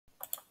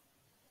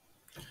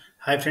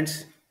Hi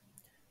friends,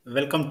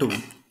 welcome to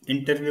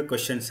interview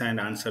questions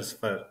and answers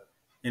for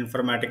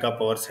Informatica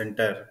Power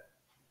Center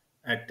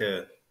at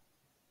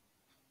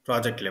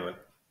project level.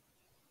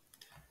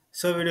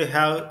 So we will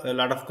have a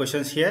lot of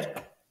questions here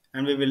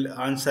and we will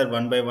answer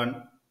one by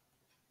one,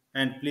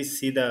 and please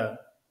see the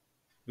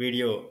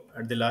video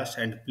at the last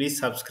and please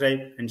subscribe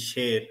and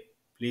share.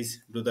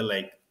 Please do the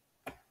like.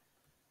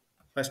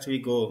 First we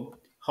go.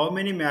 How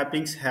many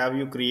mappings have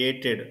you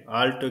created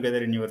all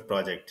together in your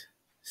project?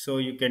 So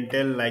you can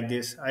tell like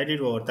this. I did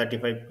over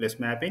 35 plus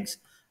mappings,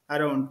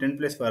 around 10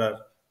 plus for our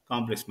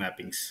complex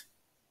mappings.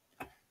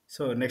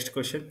 So next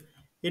question.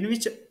 In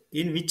which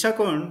in which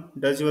account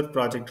does your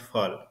project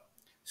fall?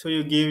 So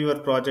you give your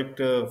project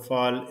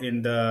fall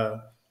in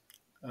the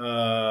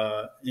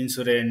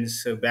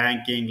insurance,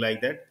 banking,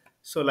 like that.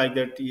 So like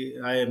that,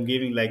 I am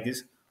giving like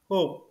this.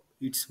 Oh,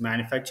 it's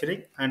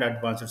manufacturing and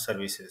advanced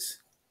services.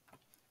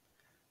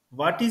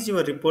 What is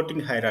your reporting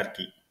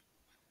hierarchy?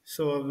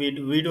 So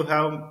we do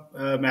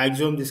have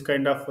maximum this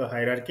kind of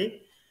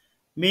hierarchy.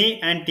 Me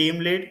and team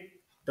lead,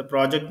 the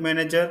project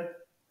manager,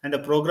 and the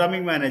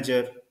programming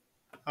manager.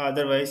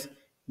 Otherwise,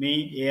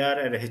 me, AR,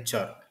 and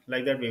HR.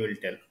 Like that, we will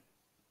tell.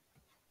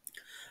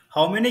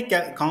 How many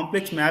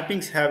complex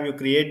mappings have you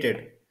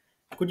created?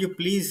 Could you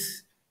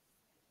please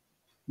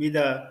be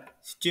the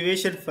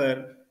situation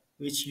for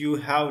which you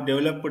have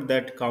developed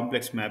that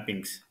complex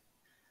mappings?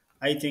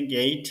 I think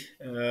eight.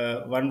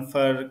 One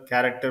for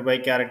character by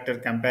character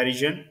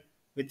comparison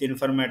with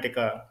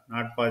Informatica,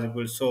 not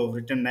possible. So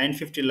written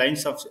 950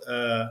 lines of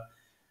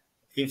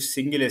if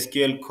single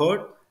SQL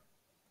code,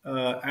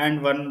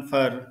 and one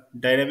for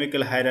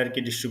dynamical hierarchy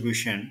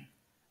distribution,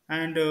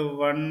 and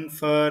one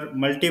for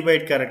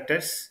multi-byte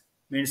characters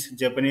means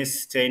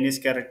Japanese Chinese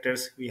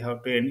characters. We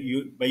have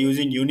to by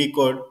using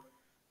Unicode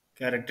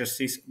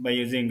characteristics by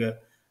using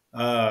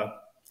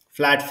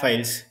flat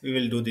files. We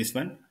will do this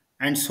one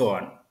and so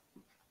on.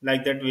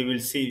 Like that, we will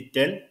see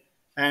tell,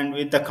 and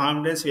with the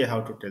confidence we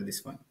have to tell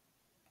this one.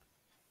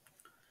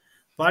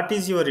 What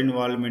is your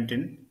involvement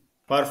in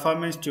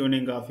performance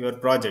tuning of your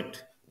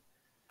project?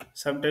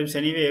 Sometimes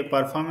anyway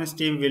performance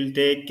team will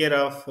take care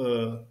of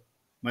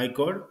my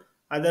code,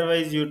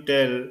 otherwise you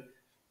tell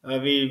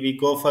we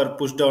go for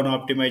push down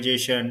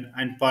optimization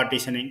and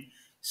partitioning.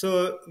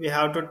 So we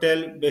have to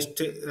tell best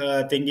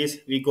thing is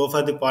we go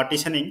for the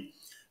partitioning.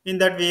 In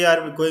that we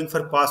are going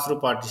for pass through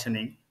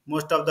partitioning.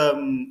 Most of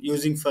them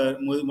using for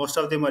most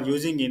of them are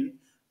using in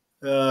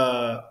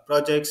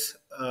projects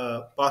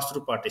pass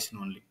through partition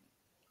only.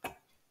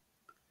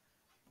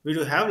 We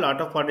do have a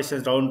lot of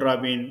partitions, round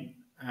robin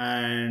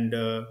and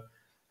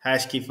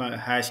hash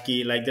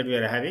key, like that we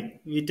are having.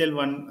 We tell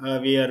one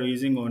we are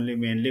using only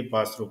mainly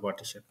pass through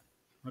partition.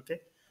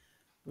 Okay,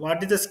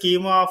 what is the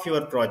schema of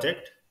your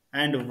project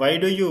and why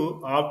do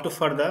you opt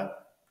for the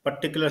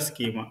particular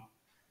schema?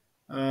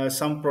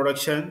 Some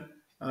production,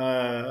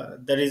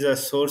 there is a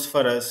source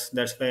for us,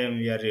 that's why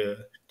we are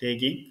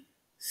taking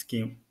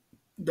scheme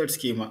that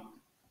schema.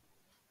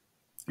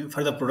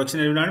 For the production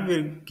environment,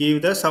 we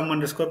give the sum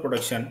underscore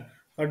production.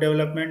 For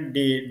development,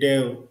 the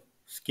dev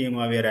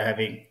schema we are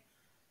having.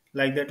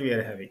 Like that, we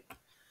are having.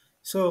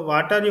 So,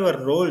 what are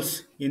your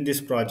roles in this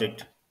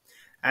project?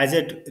 As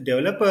a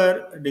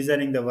developer,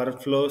 designing the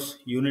workflows,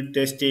 unit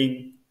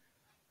testing,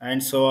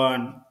 and so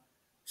on.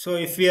 So,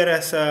 if we are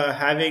as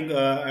having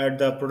at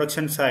the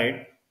production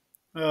side,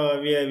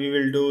 we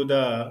will do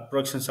the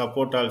production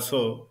support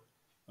also.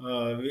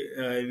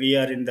 We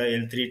are in the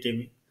L3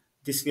 team.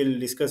 This will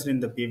discuss in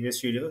the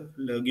previous video.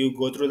 You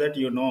go through that,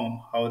 you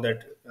know how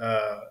that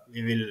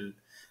we will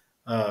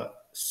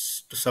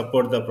to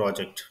support the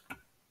project.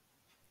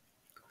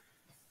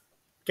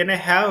 Can I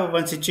have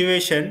one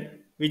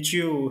situation which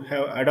you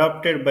have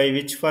adopted by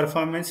which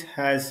performance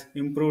has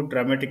improved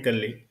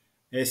dramatically?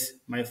 Yes,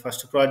 my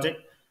first project,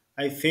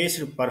 I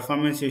faced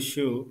performance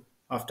issue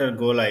after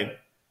go live.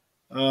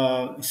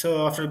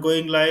 So after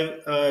going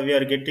live, we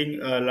are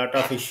getting a lot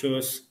of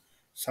issues,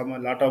 a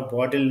lot of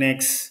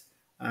bottlenecks,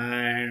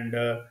 and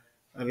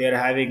we are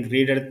having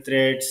reader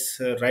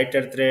threads,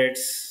 writer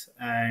threads,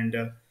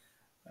 and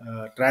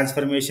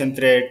transformation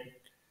thread.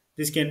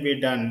 This can be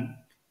done.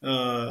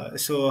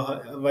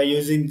 By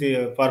using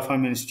the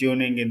performance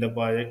tuning in the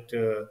project,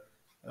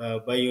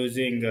 by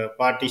using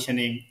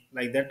partitioning,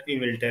 like that, we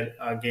will tell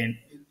again.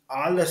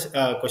 All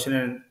the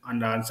question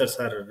and answers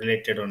are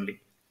related only.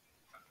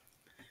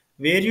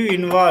 Were you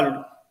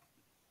involved?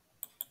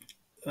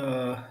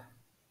 Uh,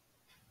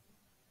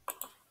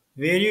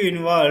 were you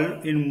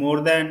involved in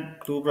more than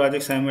two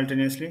projects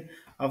simultaneously?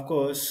 Of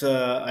course,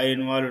 I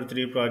involved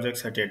three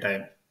projects at a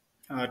time,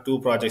 two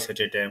projects at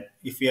a time.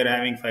 If we are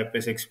having 5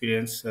 plus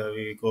experience,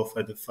 we go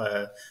for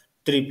the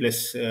three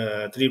plus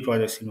three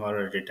projects involved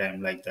at a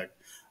time, like that.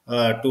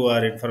 Two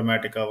are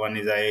Informatica, one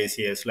is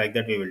IICS, like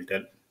that we will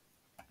tell.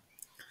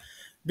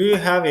 Do you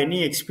have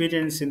any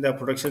experience in the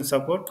production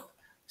support?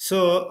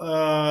 So,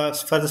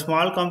 for the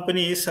small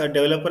companies, a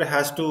developer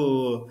has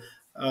to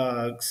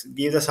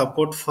give the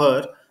support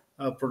for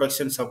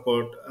production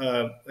support.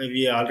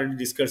 We already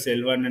discussed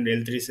L1 and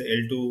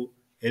L3, L2,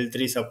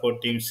 L3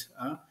 support teams.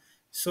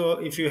 So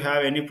if you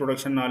have any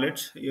production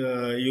knowledge,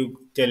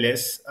 you tell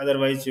yes.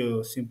 Otherwise,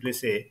 you simply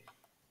say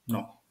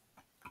no.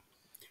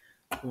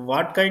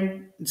 What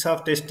kinds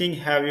of testing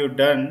have you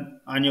done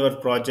on your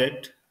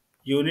project,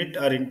 unit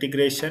or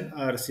integration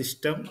or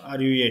system or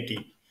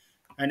UAT?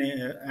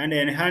 And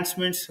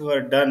enhancements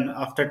were done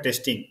after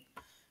testing.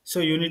 So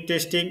unit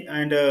testing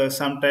and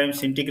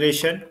sometimes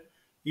integration.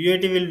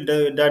 UAT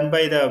will done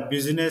by the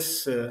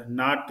business,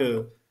 not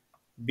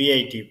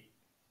BIT.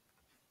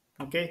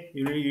 Okay,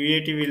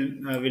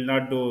 UAT will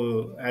not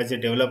do as a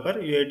developer.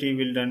 UAT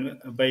will done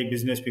by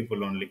business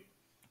people only.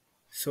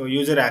 So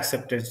user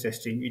acceptance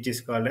testing, it is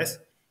called as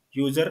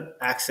user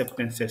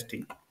acceptance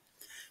testing.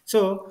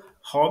 So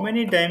how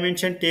many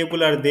dimension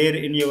table are there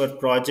in your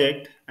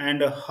project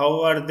and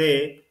how are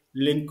they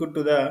linked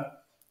to the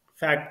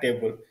fact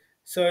table?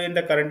 So in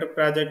the current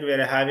project we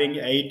are having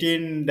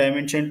 18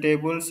 dimension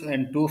tables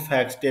and two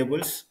facts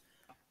tables,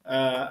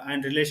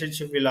 and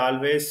relationship will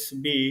always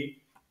be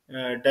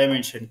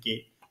dimension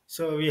key.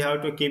 So we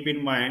have to keep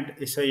in mind.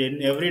 So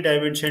in every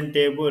dimension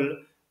table,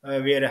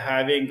 we are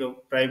having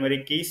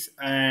primary keys,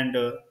 and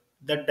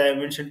that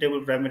dimension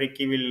table primary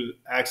key will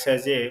act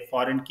as a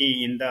foreign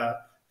key in the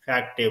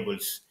fact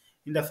tables.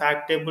 In the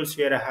fact tables,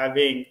 we are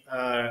having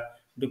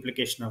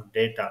duplication of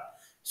data.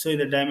 So in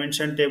the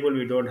dimension table,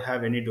 we don't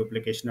have any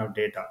duplication of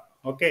data.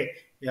 Okay,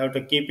 we have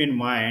to keep in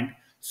mind.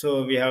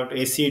 So we have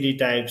ACD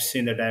types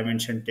in the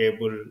dimension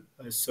table.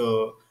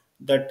 So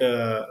that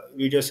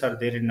videos are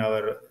there in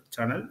our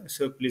channel.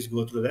 So please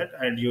go through that,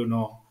 and you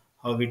know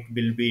how it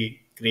will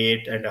be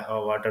create and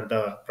how what are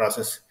the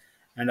process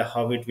and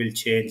how it will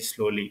change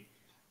slowly.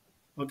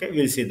 Okay,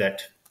 we'll see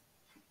that.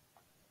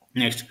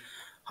 Next,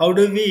 how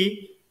do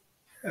we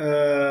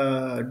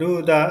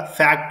do the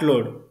fact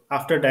load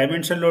after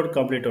dimension load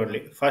complete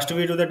only? First,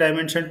 we do the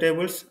dimension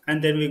tables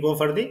and then we go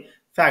for the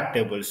fact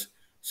tables.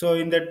 So,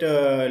 in that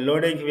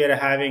loading, we are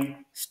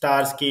having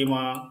star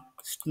schema,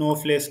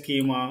 snowflake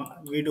schema.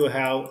 We do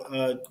have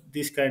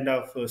this kind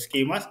of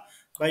schemas.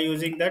 By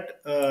using that,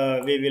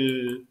 we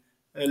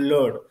will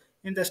load.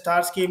 In the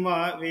star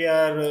schema, we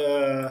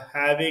are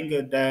having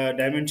the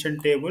dimension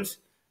tables,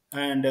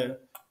 and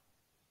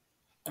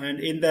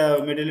in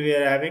the middle we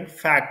are having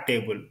fact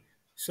table.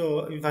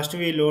 So first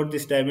we load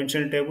this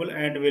dimension table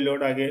and we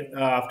load again,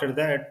 after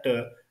that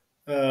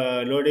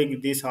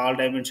loading this all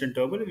dimension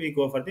table we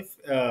go for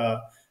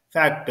the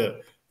fact.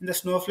 In the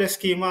snowflake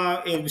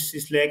schema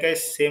is like a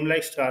same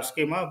like star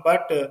schema,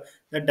 but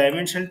the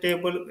dimension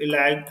table will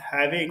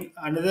having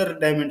another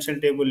dimension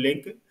table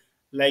link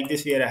like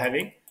this we are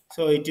having.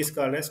 So it is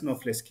called as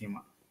snowflake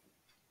schema.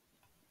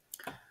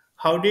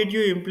 How did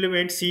you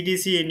implement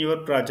CDC in your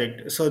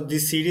project? So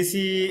this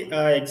CDC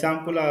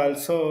example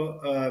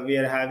also we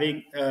are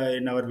having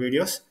in our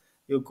videos.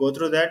 You go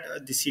through that.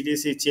 The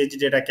CDC change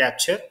data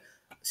capture.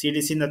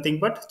 CDC nothing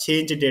but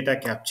change data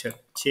capture.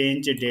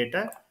 Change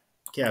data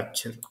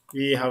capture.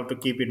 We have to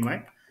keep in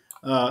mind.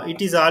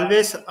 It is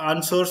always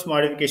on source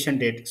modification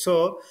date.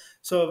 So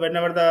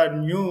whenever the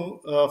new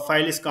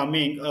file is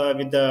coming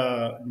with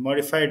the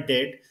modified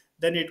date,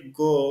 then it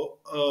go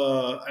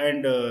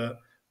and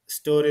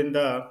store in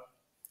the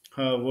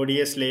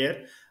ODS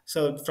layer.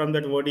 So from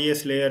that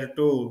ODS layer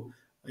to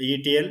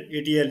ETL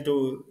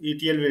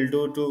will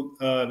do to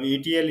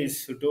ETL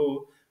is to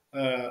do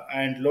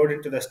and load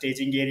it to the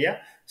staging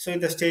area. So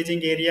in the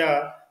staging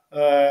area,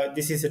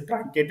 this is a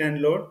truncated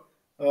and load.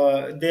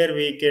 There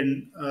we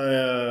can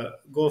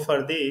go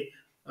for the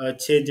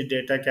change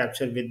data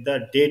capture with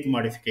the date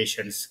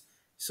modifications.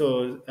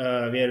 So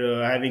we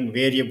are having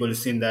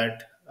variables in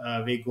that.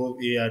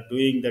 We are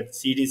doing that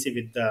CDC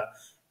with the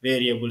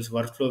variables,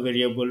 workflow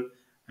variable,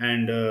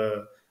 and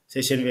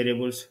session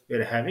variables we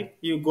are having.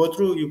 You go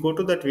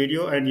to that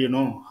video and you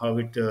know how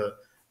it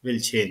will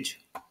change.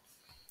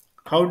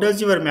 How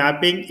does your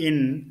mapping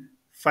in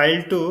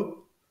file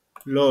to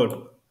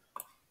load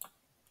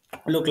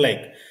look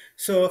like?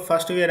 So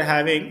first we are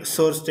having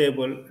source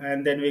table,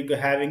 and then we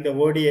having the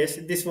ODS.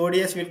 This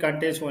ODS will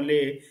contains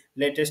only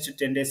latest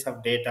 10 days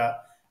of data.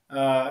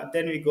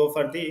 Then we go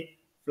for the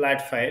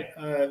flat file.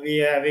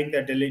 We are having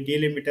the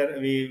delimiter.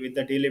 We with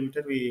the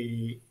delimiter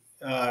we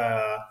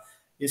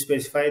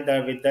specify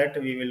that with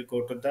that we will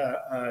go to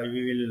the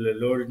we will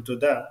load into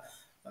the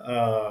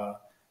uh,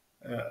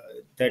 uh,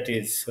 that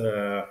is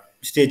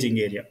staging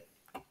area.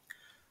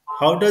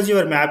 How does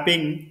your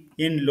mapping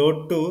in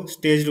load to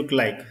stage look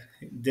like?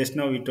 Just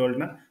now we told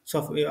na.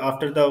 So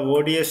after the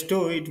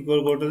ODS2, it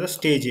will go to the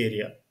stage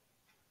area.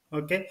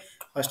 Okay.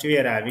 First we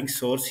are having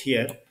source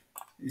here,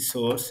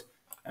 source,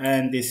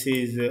 and this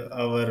is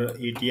our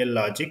ETL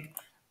logic,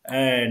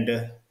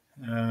 and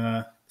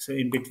so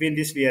in between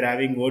this we are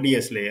having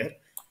ODS layer,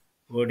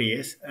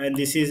 ODS, and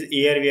this is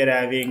here we are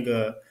having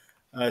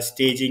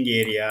staging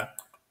area,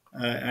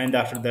 and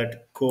after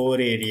that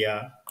core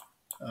area.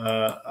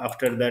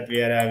 After that,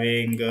 we are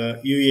having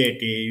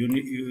UAT,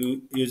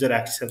 user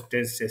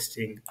acceptance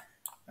testing,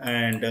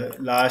 and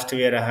last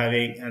we are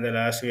having, and the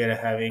last we are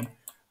having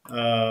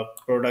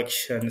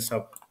production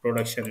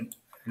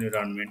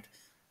environment.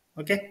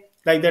 Okay,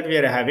 like that we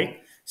are having.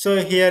 So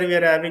here we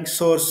are having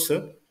source,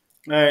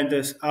 and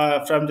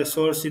from the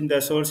source, in the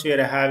source we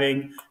are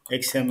having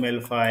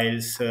XML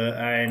files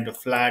and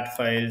flat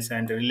files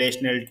and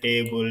relational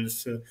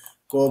tables,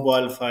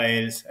 COBOL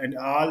files, and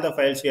all the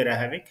files we are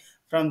having.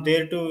 From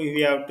there to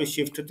we have to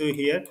shift to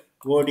here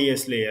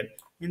ODS layer.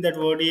 In that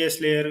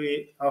ODS layer,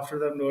 after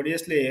the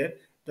ODS layer,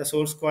 the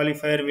source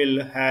qualifier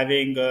will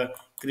having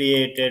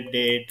created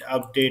date,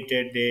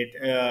 updated date,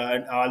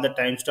 and all the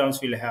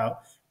timestamps will have.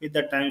 With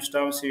the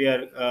timestamps, we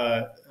are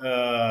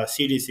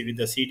CDC. With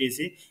the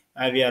CDC,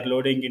 we are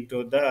loading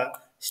into the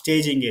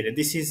staging area.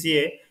 This is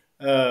a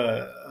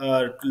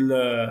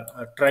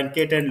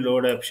truncate and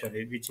load option,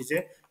 which is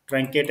a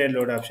truncate and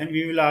load option.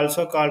 We will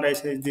also call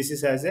this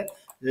is as a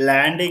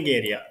landing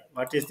area.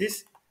 What is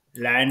this?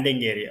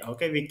 Landing area.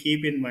 Okay, we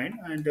keep in mind,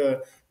 and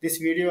this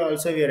video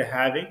also we are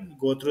having,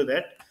 go through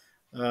that.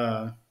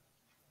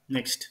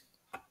 Next,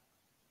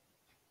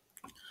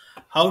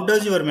 how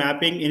does your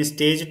mapping in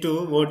stage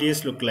 2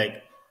 ODS look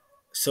like?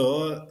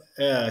 So,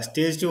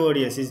 stage 2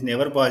 ODS is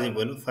never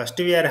possible. First,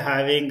 we are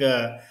having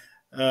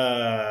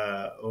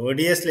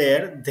ODS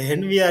layer,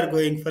 then we are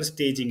going for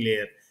staging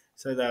layer.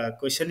 So, the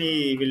question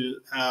he will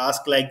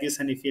ask like this,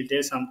 and if he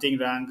tells something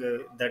wrong,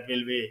 that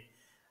will be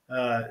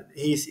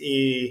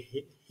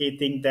he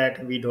think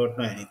that we don't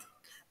know anything.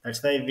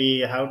 That's why we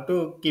have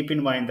to keep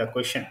in mind the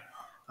question,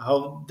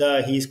 how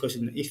the his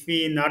question. If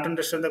we not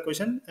understand the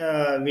question,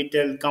 we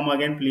tell come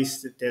again.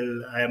 Please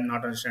tell I am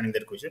not understanding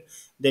that question.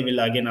 They will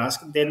again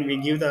ask. Then we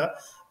give the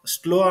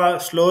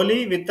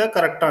slowly with the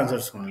correct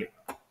answers only.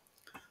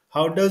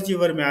 How does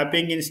your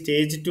mapping in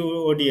stage 2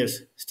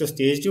 ODS? So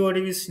stage 2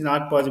 ODS is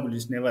not possible.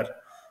 It's never.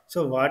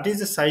 So what is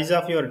the size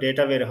of your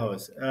data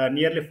warehouse?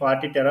 Nearly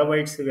 40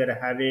 terabytes we are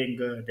having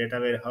data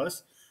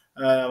warehouse.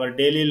 Our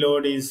daily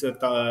load is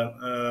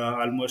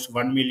almost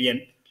 1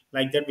 million.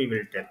 Like that we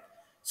will tell.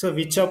 So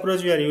which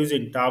approach we are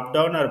using? Top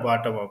down or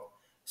bottom up?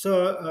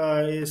 So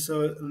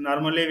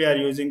normally we are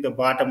using the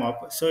bottom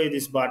up. So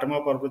this bottom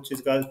up approach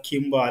is called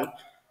Kimball.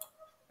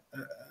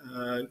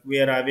 We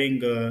are having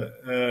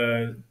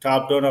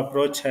top down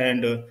approach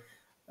and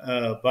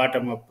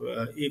bottom up.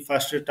 If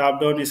first top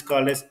down is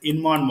called as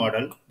inmon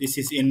model. This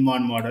is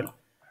inmon model.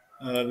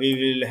 We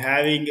will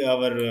having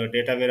our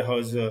data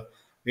warehouse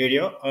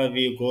video.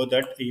 We go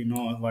that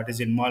what is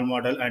inmon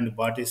model and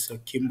what is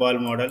Kimball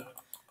model.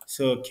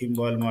 So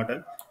Kimball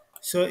model.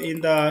 So in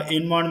the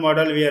inmon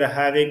model, we are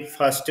having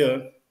first.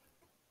 Uh,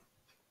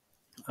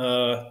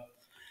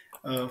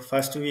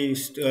 First we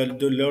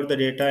do load the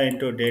data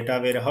into data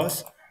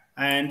warehouse,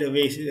 and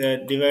we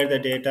divide the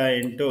data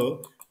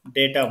into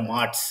data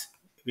marts.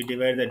 We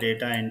divide the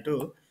data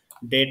into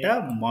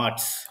data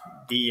marts,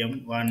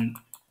 dm1,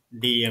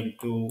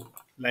 dm2,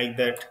 like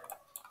that,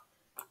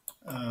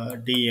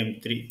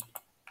 dm3.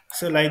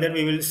 So like that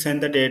we will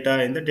send the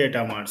data in the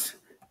data marts.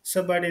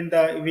 So but in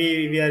the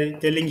we are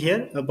telling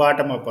here a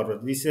bottom up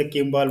approach. This is a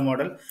Kimball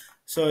model.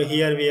 So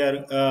here we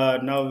are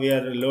now we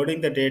are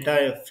loading the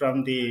data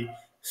from the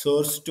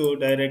source to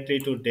directly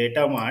to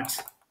data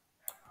marts,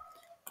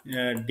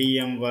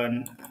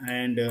 dm1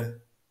 and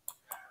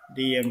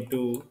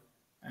dm2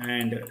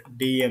 and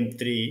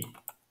dm3.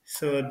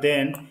 So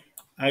then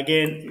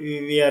again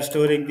we are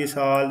storing this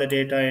all the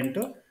data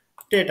into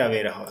data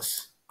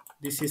warehouse.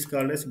 This is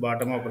called as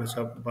bottom up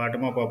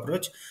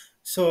approach.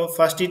 So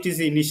first it is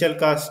initial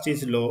cost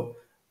is low,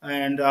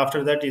 and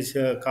after that is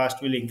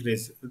cost will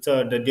increase.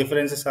 So the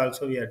differences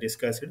also we are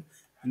discussed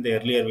in the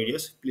earlier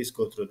videos. Please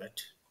go through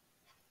that.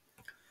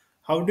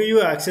 How do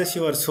you access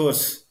your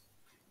source?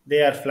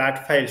 They are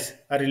flat files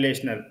or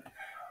relational.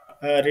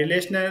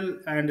 Relational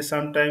and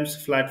sometimes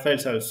flat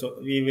files also.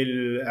 We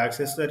will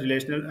access the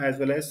relational as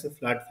well as the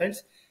flat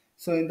files.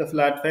 So in the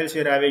flat files,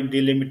 we are having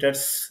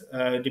delimiters.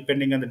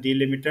 Depending on the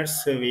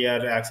delimiters, we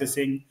are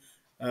accessing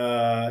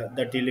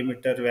the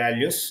delimiter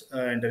values.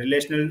 And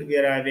relational, we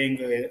are having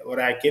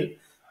Oracle.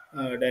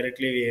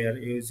 Directly, we are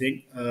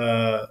using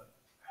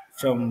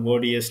from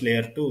ODS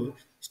layer to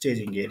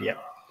staging area.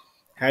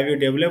 Have you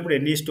developed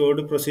any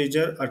stored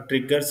procedure or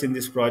triggers in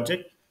this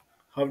project?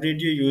 How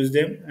did you use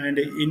them and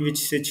in which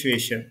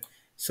situation?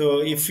 So,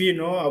 if we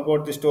know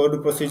about the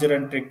stored procedure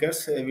and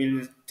triggers,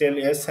 we'll tell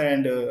yes,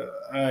 and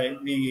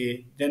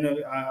we then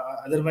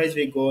otherwise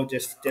we go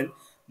just tell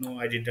no,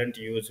 I didn't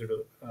use it,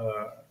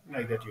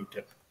 like that. You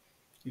tell.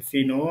 If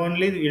we know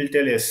only, we'll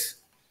tell yes.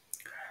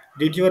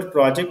 Did your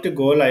project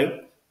go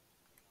live?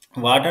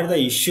 What are the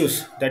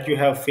issues that you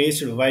have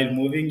faced while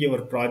moving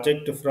your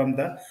project from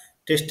the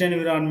test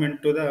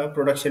environment to the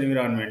production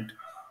environment?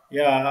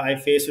 Yeah, I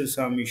faced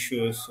some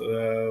issues.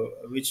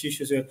 Which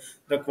issues?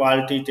 The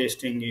quality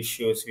testing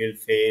issues we'll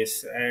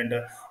face, and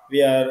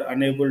we are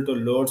unable to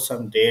load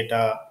some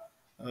data.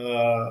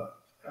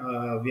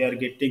 We are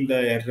getting the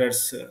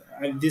errors.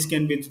 And this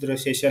can be through the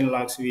session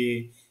logs.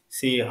 We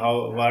see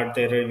how what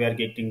error we are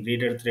getting,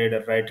 reader thread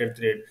or writer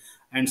thread,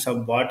 and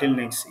some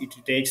bottlenecks. It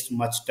takes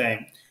much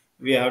time.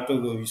 We have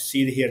to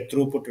see here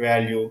throughput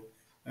value,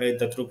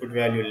 the throughput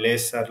value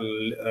less or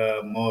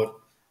more,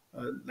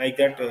 like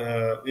that.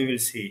 We will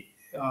see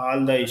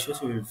all the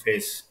issues we will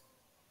face.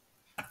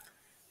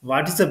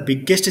 What is the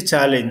biggest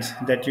challenge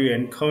that you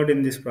encountered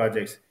in these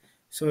projects?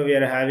 So we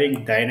are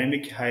having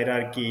dynamic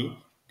hierarchy,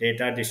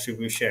 data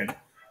distribution,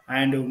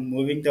 and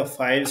moving the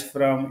files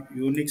from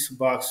Unix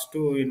box to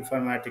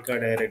Informatica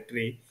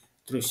directory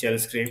through shell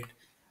script.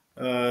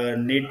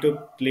 Need to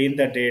clean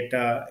the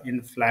data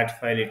in flat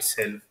file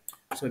itself.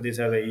 So these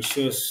are the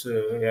issues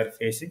we are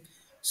facing.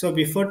 So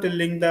before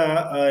telling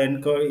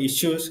the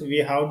issues, we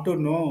have to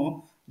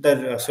know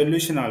the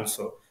solution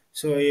also.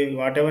 So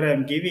whatever I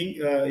am giving,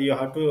 you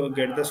have to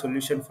get the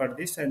solution for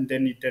this, and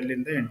then you tell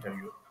in the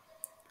interview.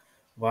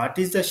 What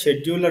is the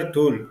scheduler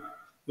tool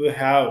you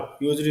have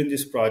used in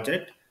this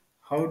project?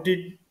 How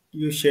did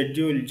you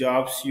schedule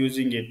jobs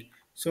using it?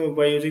 So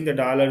by using the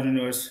dollar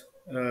universe,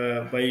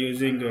 by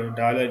using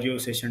dollar u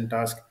session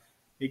task,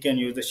 we can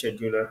use the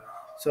scheduler.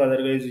 So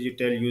otherwise you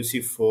tell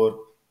UC4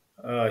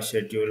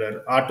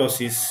 scheduler,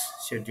 AutoSys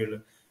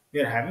scheduler. We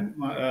are having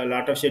a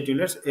lot of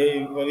schedulers,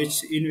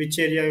 which in which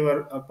area you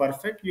are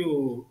perfect.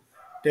 You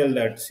tell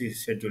that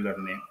scheduler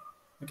name.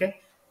 Okay,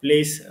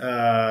 please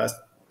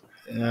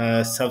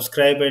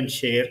subscribe and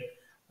share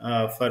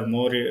for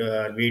more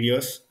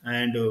videos,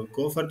 and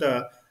go for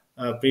the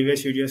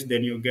previous videos,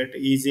 then you get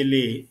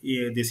easily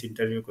this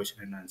interview question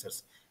and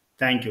answers.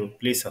 Thank you,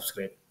 please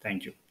subscribe.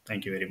 Thank you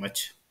very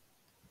much.